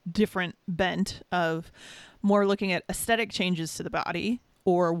slightly different bent of more looking at aesthetic changes to the body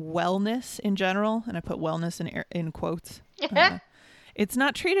or wellness in general. And I put wellness in quotes. It's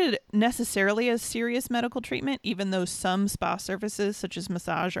not treated necessarily as serious medical treatment, even though some spa services, such as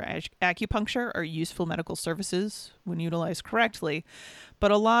massage or acupuncture, are useful medical services when utilized correctly.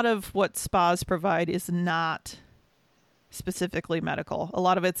 But a lot of what spas provide is not specifically medical. A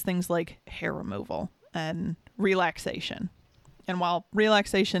lot of it's things like hair removal and relaxation. And while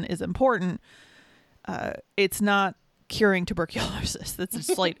relaxation is important, it's not curing tuberculosis. That's a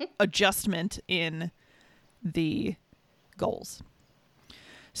slight adjustment in the goals.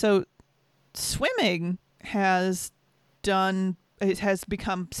 So swimming has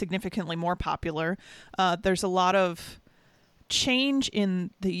become significantly more popular. There's a lot of change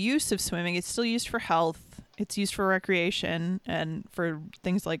in the use of swimming. It's still used for health. It's used for recreation and for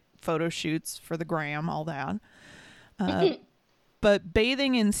things like photo shoots for the gram, all that. But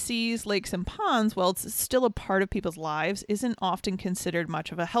bathing in seas, lakes, and ponds, while it's still a part of people's lives, isn't often considered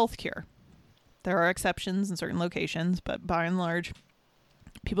much of a health cure. There are exceptions in certain locations, but by and large,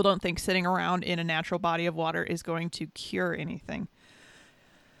 people don't think sitting around in a natural body of water is going to cure anything.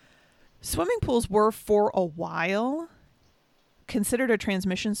 Swimming pools were, for a while, considered a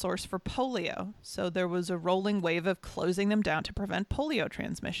transmission source for polio. So there was a rolling wave of closing them down to prevent polio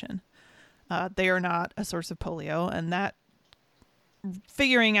transmission. They are not a source of polio, and that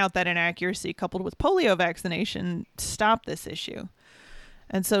figuring out that inaccuracy coupled with polio vaccination stopped this issue.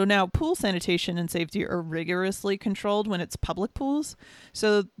 And so now pool sanitation and safety are rigorously controlled when it's public pools.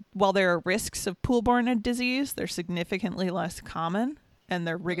 So while there are risks of pool-borne disease, they're significantly less common and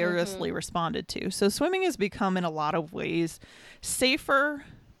they're rigorously responded to. So swimming has become in a lot of ways safer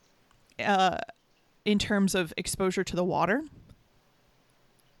in terms of exposure to the water.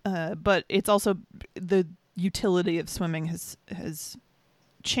 But it's also the utility of swimming has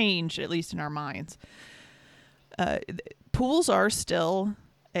changed, at least in our minds. Pools are still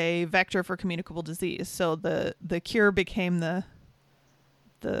a vector for communicable disease. So the cure became the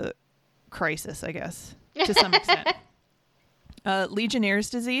crisis, I guess, to some extent. Legionnaire's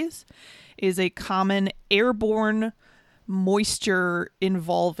disease is a common airborne moisture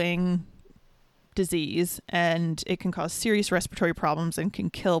involving disease, and it can cause serious respiratory problems and can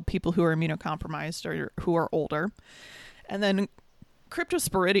kill people who are immunocompromised or who are older. And then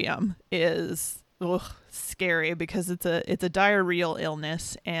cryptosporidium is scary because it's a diarrheal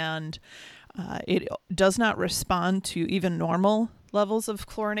illness, and it does not respond to even normal levels of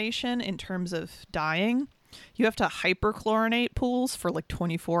chlorination in terms of dying. You have to hyperchlorinate pools for like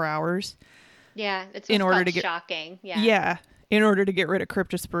 24 hours. Yeah, it's in order to get shocking. Yeah, in order to get rid of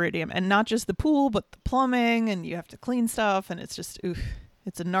cryptosporidium, and not just the pool, but the plumbing, and you have to clean stuff, and it's just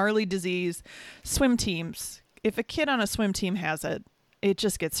it's a gnarly disease. Swim teams. If a kid on a swim team has it, it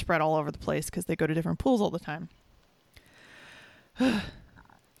just gets spread all over the place because they go to different pools all the time.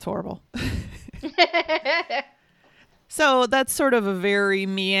 It's horrible. So that's sort of a very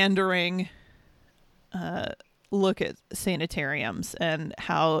meandering look at sanitariums and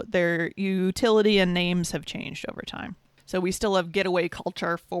how their utility and names have changed over time. So we still have getaway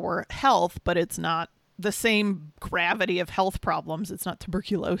culture for health, but it's not the same gravity of health problems. It's not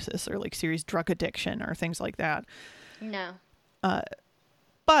tuberculosis or like serious drug addiction or things like that. No.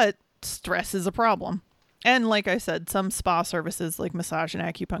 But stress is a problem. And like I said, some spa services like massage and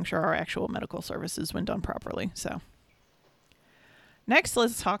acupuncture are actual medical services when done properly. So next,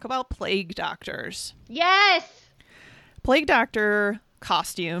 let's talk about plague doctors. Yes! Plague doctor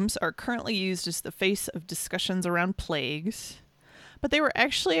costumes are currently used as the face of discussions around plagues, but they were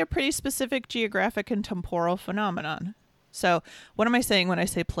actually a pretty specific geographic and temporal phenomenon. So what am I saying when I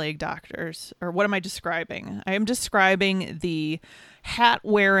say plague doctors? Or what am I describing? I am describing the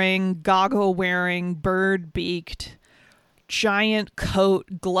hat-wearing, goggle-wearing, bird-beaked, giant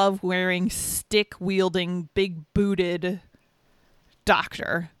coat, glove-wearing, stick-wielding, big-booted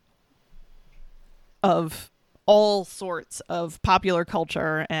doctor of all sorts of popular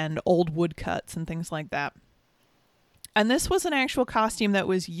culture and old woodcuts and things like that. And this was an actual costume that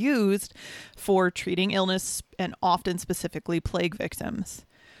was used for treating illness and often specifically plague victims.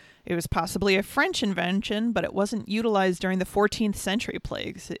 It was possibly a French invention, but it wasn't utilized during the 14th century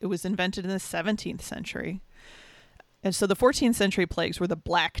plagues. It was invented in the 17th century. And so the 14th century plagues were the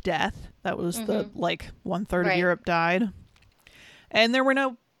Black Death. That was the 1/3 of Europe died. And there were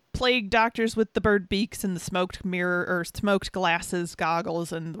no plague doctors with the bird beaks and the smoked mirror or smoked glasses,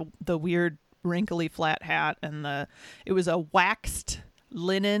 goggles, and the weird wrinkly flat hat, and it was a waxed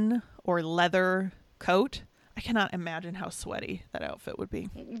linen or leather coat. I cannot imagine how sweaty that outfit would be.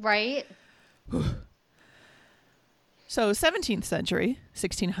 Right. So 17th century,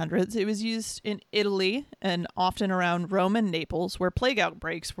 1600s, it was used in Italy and often around Rome and Naples, where plague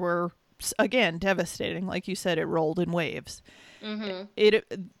outbreaks were again, devastating. Like you said, it rolled in waves.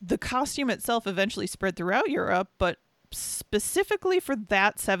 The costume itself eventually spread throughout Europe, but specifically for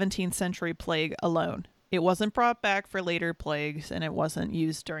that 17th century plague alone. It wasn't brought back for later plagues, and it wasn't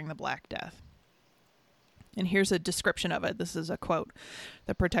used during the Black Death. And here's a description of it. This is a quote.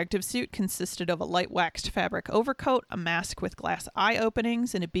 The protective suit consisted of a light waxed fabric overcoat, a mask with glass eye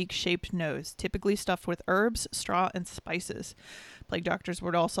openings, and a beak-shaped nose, typically stuffed with herbs, straw, and spices. Plague doctors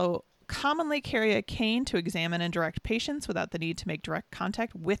would also commonly carry a cane to examine and direct patients without the need to make direct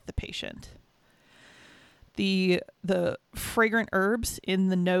contact with the patient. The fragrant herbs in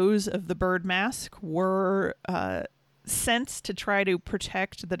the nose of the bird mask were sent to try to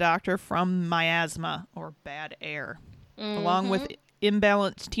protect the doctor from miasma, or bad air. Along with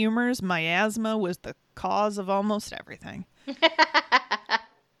imbalanced humors, miasma was the cause of almost everything.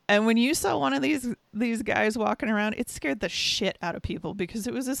 And when you saw one of these guys walking around, it scared the shit out of people because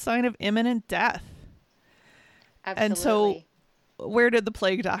it was a sign of imminent death. Absolutely. And so where did the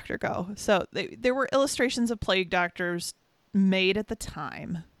plague doctor go? So there were illustrations of plague doctors made at the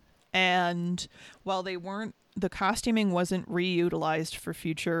time. And while they weren't, the costuming wasn't reutilized for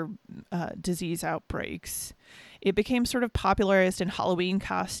future disease outbreaks, it became sort of popularized in Halloween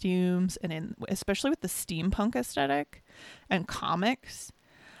costumes and especially with the steampunk aesthetic and comics.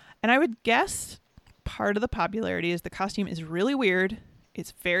 And I would guess part of the popularity is the costume is really weird.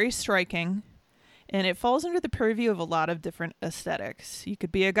 It's very striking. And it falls under the purview of a lot of different aesthetics. You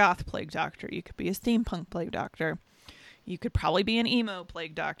could be a goth plague doctor. You could be a steampunk plague doctor. You could probably be an emo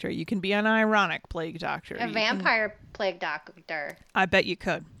plague doctor. You can be an ironic plague doctor. A vampire plague doctor. I bet you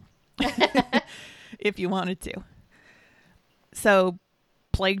could. If you wanted to. So,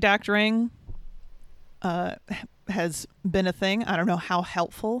 plague doctoring has been a thing. I don't know how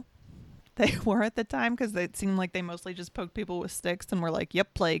helpful they were at the time because it seemed like they mostly just poked people with sticks and were like,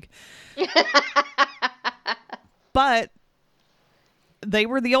 yep, plague. But they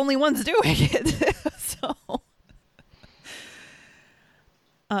were the only ones doing it.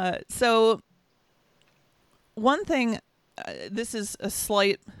 So one thing, this is a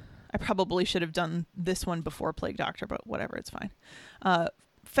slight, I probably should have done this one before Plague Doctor, but whatever, it's fine.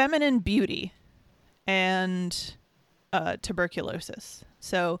 Feminine beauty and tuberculosis.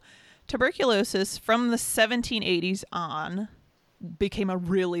 So tuberculosis from the 1780s on became a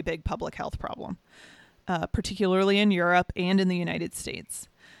really big public health problem, particularly in Europe and in the United States.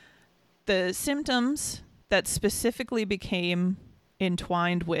 The symptoms that specifically became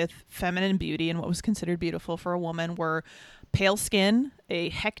entwined with feminine beauty and what was considered beautiful for a woman were pale skin, a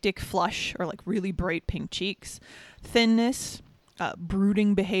hectic flush or like really bright pink cheeks, thinness,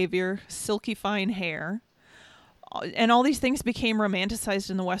 brooding behavior, silky fine hair. And all these things became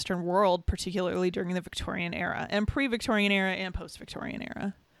romanticized in the Western world, particularly during the Victorian era and pre-Victorian era and post-Victorian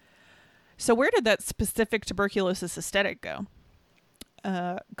era. So where did that specific tuberculosis aesthetic go?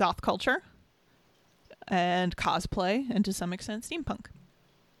 Goth culture and cosplay, and to some extent steampunk.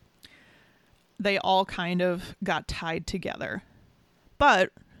 They all kind of got tied together.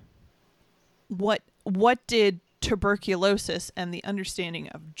 But what did tuberculosis and the understanding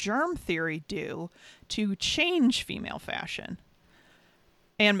of germ theory do to change female fashion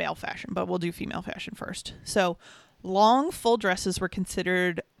and male fashion? But we'll do female fashion first. So long full dresses were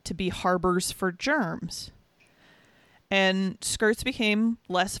considered to be harbors for germs. And skirts became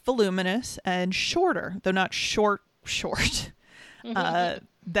less voluminous and shorter, though not short.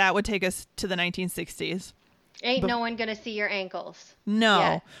 That would take us to the 1960s. Ain't no one gonna see your ankles. No.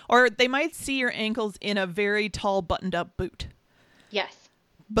 Yet. Or they might see your ankles in a very tall buttoned up boot. Yes.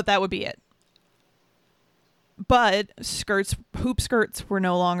 But that would be it. But hoop skirts were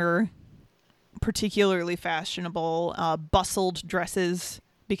no longer particularly fashionable. Bustled dresses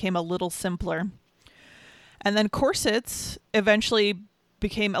became a little simpler. And then corsets eventually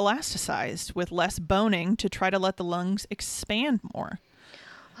became elasticized with less boning to try to let the lungs expand more.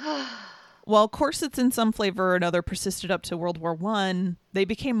 While corsets in some flavor or another persisted up to World War I, they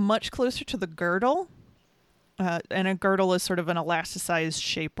became much closer to the girdle. And a girdle is sort of an elasticized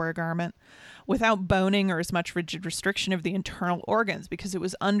shapewear garment without boning or as much rigid restriction of the internal organs, because it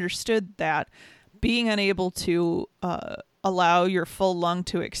was understood that being unable to allow your full lung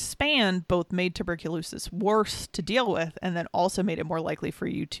to expand both made tuberculosis worse to deal with and then also made it more likely for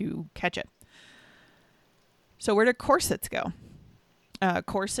you to catch it. So where did corsets go?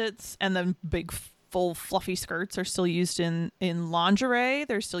 Corsets and then big full fluffy skirts are still used in lingerie.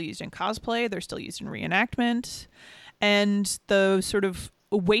 They're still used in cosplay. They're still used in reenactment. And the sort of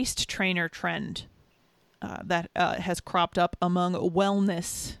waist trainer trend that has cropped up among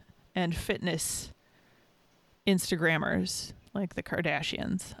wellness and fitness Instagrammers like the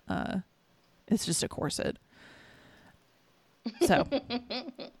Kardashians It's just a corset. So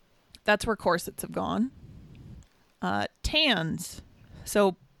that's where corsets have gone. Tans.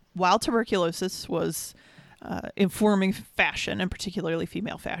 So while tuberculosis was informing fashion, and particularly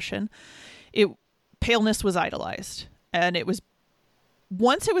female fashion, paleness was idolized. And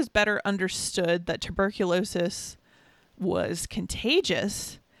once it was better understood that tuberculosis was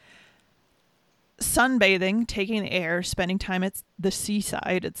contagious, sunbathing, taking the air, spending time at the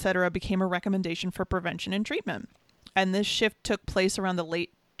seaside, etc., became a recommendation for prevention and treatment. And this shift took place around the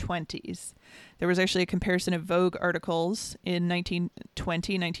late 1920s. There was actually a comparison of Vogue articles in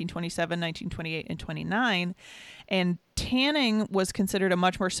 1920, 1927, 1928, and 29, and tanning was considered a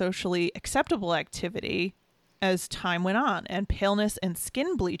much more socially acceptable activity as time went on, and paleness and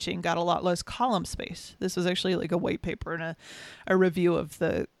skin bleaching got a lot less column space. This was actually like a white paper and a review of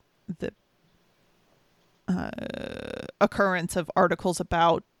the occurrence of articles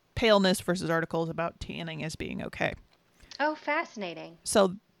about paleness versus articles about tanning as being okay. Oh, fascinating.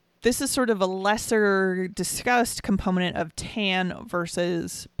 So this is sort of a lesser discussed component of tan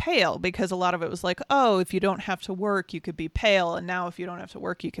versus pale, because a lot of it was like, oh, if you don't have to work, you could be pale. And now if you don't have to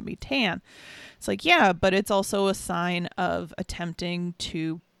work, you can be tan. It's like, yeah, but it's also a sign of attempting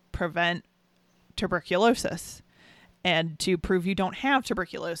to prevent tuberculosis and to prove you don't have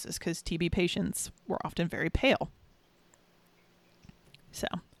tuberculosis, because TB patients were often very pale. So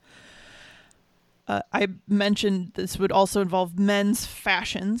I mentioned this would also involve men's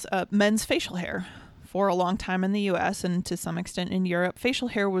fashions, men's facial hair. For a long time in the U.S. and to some extent in Europe, facial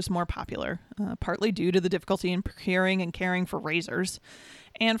hair was more popular, partly due to the difficulty in procuring and caring for razors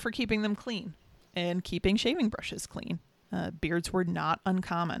and for keeping them clean and keeping shaving brushes clean. Beards were not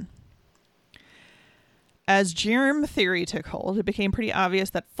uncommon. As germ theory took hold, it became pretty obvious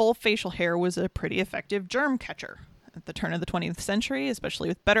that full facial hair was a pretty effective germ catcher. At the turn of the 20th century, especially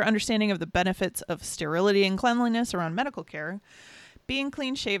with better understanding of the benefits of sterility and cleanliness around medical care, being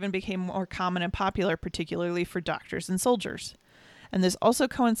clean-shaven became more common and popular, particularly for doctors and soldiers. And this also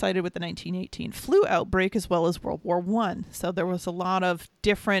coincided with the 1918 flu outbreak as well as World War I. So there was a lot of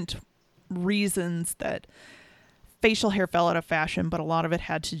different reasons that facial hair fell out of fashion, but a lot of it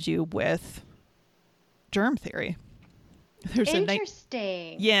had to do with germ theory.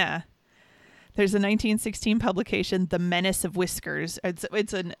 Interesting. Yeah. There's a 1916 publication, The Menace of Whiskers.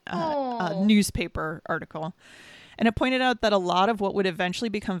 It's a newspaper article. And it pointed out that a lot of what would eventually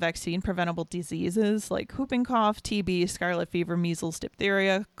become vaccine-preventable diseases like whooping cough, TB, scarlet fever, measles,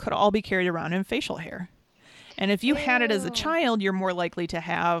 diphtheria could all be carried around in facial hair. And if you had it as a child, you're more likely to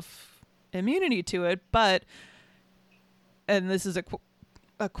have immunity to it. But, and this is a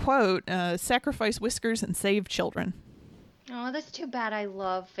quote, sacrifice whiskers and save children. Oh, that's too bad. I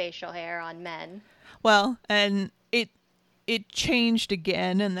love facial hair on men. Well, and it changed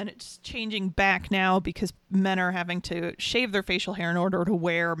again, and then it's changing back now because men are having to shave their facial hair in order to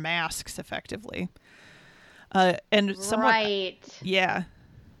wear masks effectively. And somewhat, right. Yeah.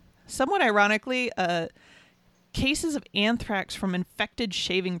 Somewhat ironically, cases of anthrax from infected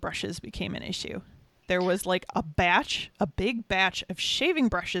shaving brushes became an issue. There was like a big batch of shaving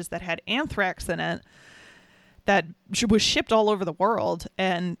brushes that had anthrax in it that was shipped all over the world,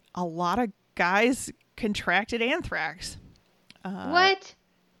 and a lot of guys contracted anthrax. What?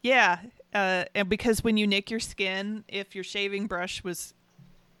 Yeah. And because when you nick your skin, if your shaving brush was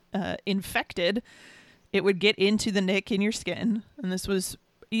infected, it would get into the nick in your skin. And this was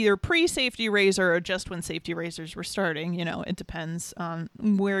either pre-safety razor or just when safety razors were starting. You know, it depends on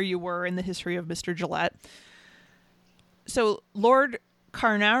where you were in the history of Mr. Gillette. So Lord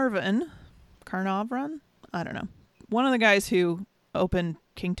Carnarvon? I don't know. One of the guys who opened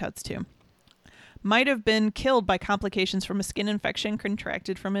King Tut's tomb might have been killed by complications from a skin infection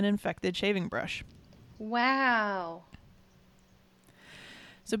contracted from an infected shaving brush. Wow.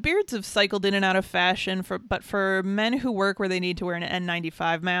 So beards have cycled in and out of fashion, but for men who work where they need to wear an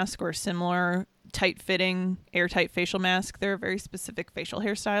N95 mask or similar tight-fitting, airtight facial mask, there are very specific facial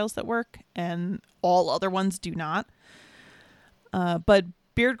hairstyles that work, and all other ones do not. But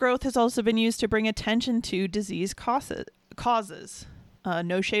beard growth has also been used to bring attention to disease causes.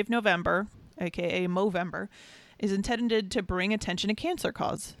 No Shave November, aka Movember, is intended to bring attention to cancer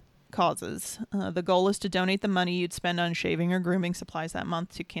causes. The goal is to donate the money you'd spend on shaving or grooming supplies that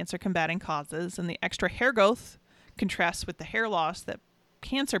month to cancer-combating causes, and the extra hair growth contrasts with the hair loss that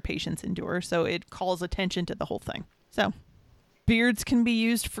cancer patients endure, so it calls attention to the whole thing. So, beards can be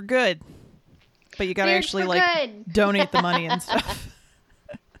used for good, but you gotta actually donate the money and stuff.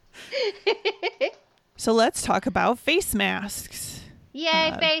 So let's talk about face masks.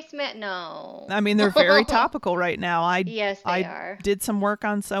 Yay, face mask. No. I mean, they're very topical right now. Yes, they are. Did some work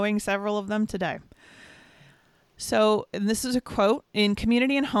on sewing several of them today. So, and this is a quote, in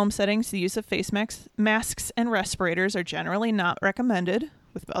community and home settings, the use of face masks and respirators are generally not recommended,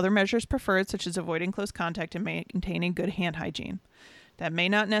 with other measures preferred, such as avoiding close contact and maintaining good hand hygiene. That may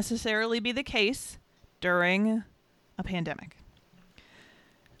not necessarily be the case during a pandemic.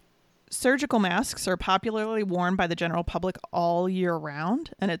 Surgical masks are popularly worn by the general public all year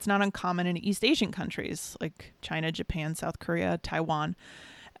round, and it's not uncommon in East Asian countries like China, Japan, South Korea, Taiwan.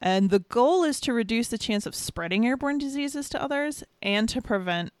 And the goal is to reduce the chance of spreading airborne diseases to others and to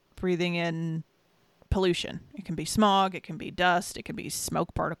prevent breathing in pollution. It can be smog, it can be dust, it can be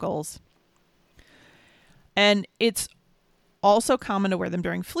smoke particles. And it's also common to wear them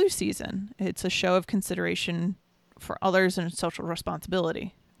during flu season. It's a show of consideration for others and social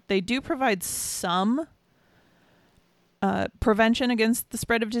responsibility. They do provide some prevention against the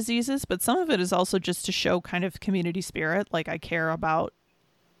spread of diseases, but some of it is also just to show kind of community spirit, like I care about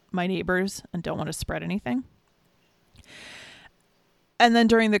my neighbors and don't want to spread anything. And then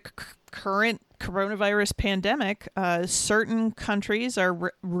during the current coronavirus pandemic, certain countries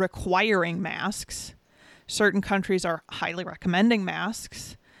are requiring masks. Certain countries are highly recommending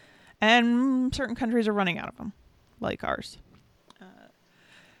masks. And certain countries are running out of them, like ours.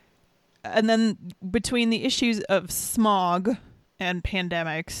 And then between the issues of smog and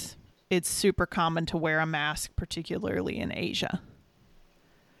pandemics, it's super common to wear a mask, particularly in Asia.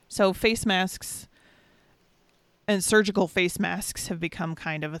 So face masks and surgical face masks have become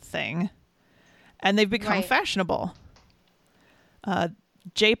kind of a thing. And they've become fashionable.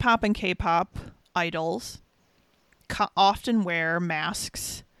 J-pop and K-pop idols often wear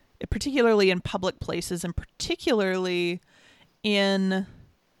masks, particularly in public places and particularly in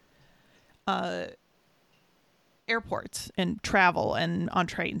airports and travel and on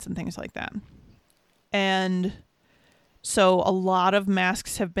trains and things like that. And so a lot of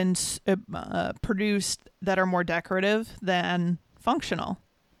masks have been produced that are more decorative than functional,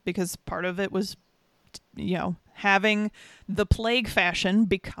 because part of it was, having the plague fashion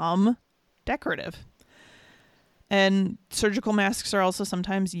become decorative. And surgical masks are also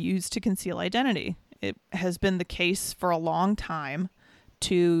sometimes used to conceal identity. It has been the case for a long time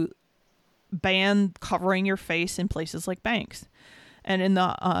to ban covering your face in places like banks. And in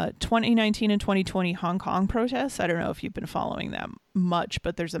the 2019 and 2020 Hong Kong protests, I don't know if you've been following them much,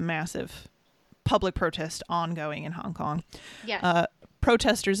 but there's a massive public protest ongoing in Hong Kong. Yes.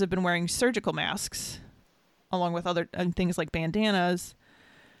 Protesters have been wearing surgical masks, along with other things like bandanas.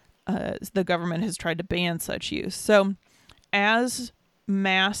 The government has tried to ban such use. So as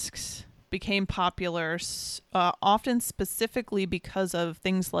masks became popular, often specifically because of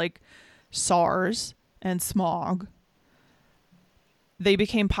things like SARS and smog, they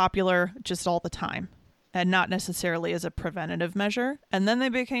became popular just all the time and not necessarily as a preventative measure. And then they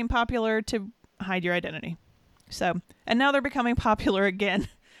became popular to hide your identity. So, and now they're becoming popular again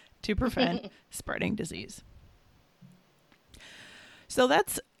to prevent spreading disease. So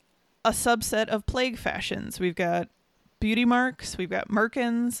that's a subset of plague fashions. We've got beauty marks, we've got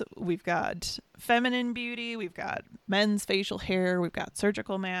merkins, we've got feminine beauty, we've got men's facial hair, we've got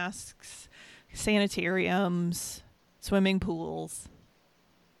surgical masks, sanitariums, swimming pools.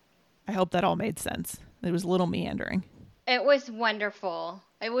 I hope that all made sense. It was a little meandering. It was wonderful.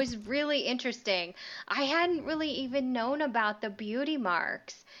 It was really interesting. I hadn't really even known about the beauty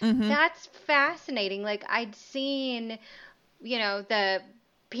marks. Mm-hmm. That's fascinating. Like, I'd seen, the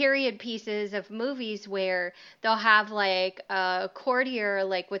period pieces of movies where they'll have like a courtier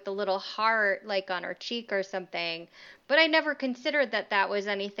like with a little heart like on her cheek or something, but I never considered that was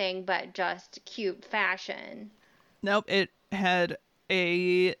anything but just cute fashion. Nope, it had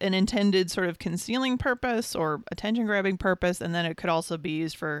an intended sort of concealing purpose or attention grabbing purpose, and then it could also be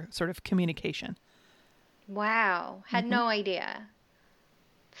used for sort of communication. Wow, had no idea.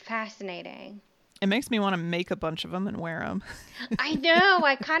 Fascinating. It makes me want to make a bunch of them and wear them. I know.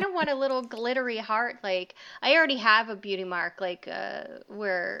 I kind of want a little glittery heart. Like, I already have a beauty mark, like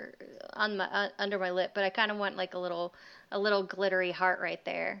where on my under my lip, but I kind of want like a little glittery heart right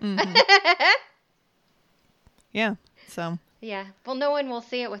there. Mm-hmm. Yeah. So. Yeah. Well, no one will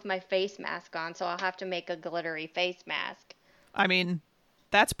see it with my face mask on, so I'll have to make a glittery face mask. I mean,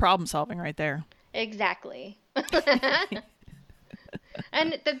 that's problem solving right there. Exactly.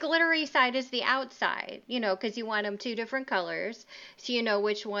 And the glittery side is the outside, because you want them two different colors. So you know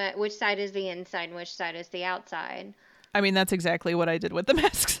which side is the inside and which side is the outside. I mean, that's exactly what I did with the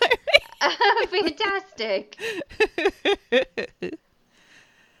masks I made. Fantastic.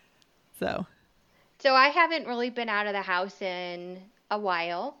 So I haven't really been out of the house in a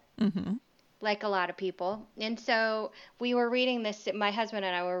while. Mm-hmm. Like a lot of people. And so we were reading this, my husband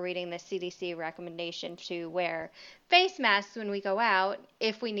and I were reading the CDC recommendation to wear face masks when we go out,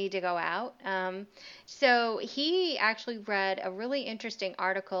 if we need to go out. So he actually read a really interesting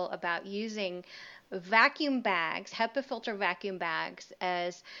article about using vacuum bags, HEPA filter vacuum bags,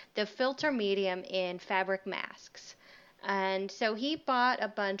 as the filter medium in fabric masks. And so he bought a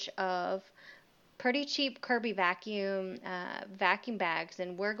bunch of pretty cheap Kirby vacuum bags,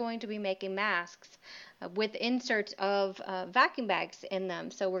 and we're going to be making masks with inserts of vacuum bags in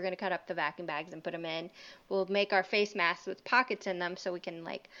them. So we're going to cut up the vacuum bags and put them in. We'll make our face masks with pockets in them, so we can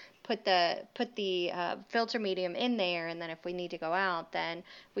like put the filter medium in there, and then if we need to go out, then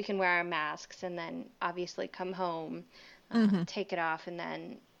we can wear our masks, and then obviously come home, take it off, and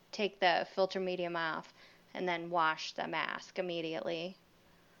then take the filter medium off, and then wash the mask immediately.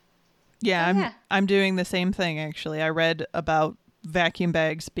 Yeah, I'm doing the same thing, actually. I read about vacuum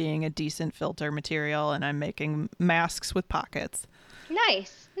bags being a decent filter material, and I'm making masks with pockets.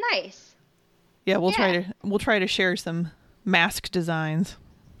 Nice. Yeah, we'll try to share some mask designs.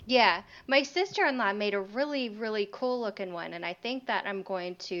 Yeah, my sister-in-law made a really, really cool looking one, and I think that I'm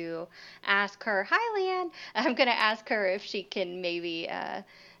going to ask her, hi, Leanne, I'm going to ask her if she can maybe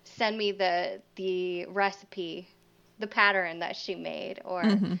send me the recipe, the pattern that she made, or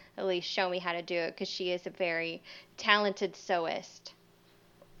at least show me how to do it, because she is a very talented sewist.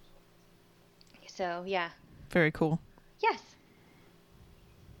 So, yeah. Very cool. Yes.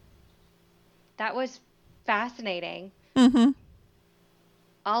 That was fascinating. Mm-hmm.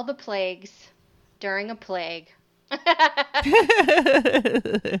 All the plagues during a plague.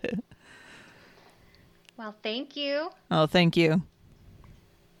 Well, thank you. Oh, thank you.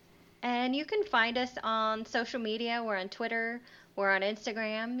 And you can find us on social media. We're on Twitter. We're on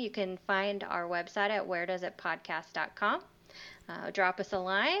Instagram. You can find our website at wheredoesitpodcast.com. Drop us a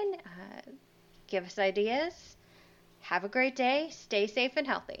line. Give us ideas. Have a great day. Stay safe and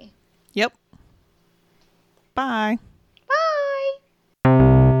healthy. Yep. Bye.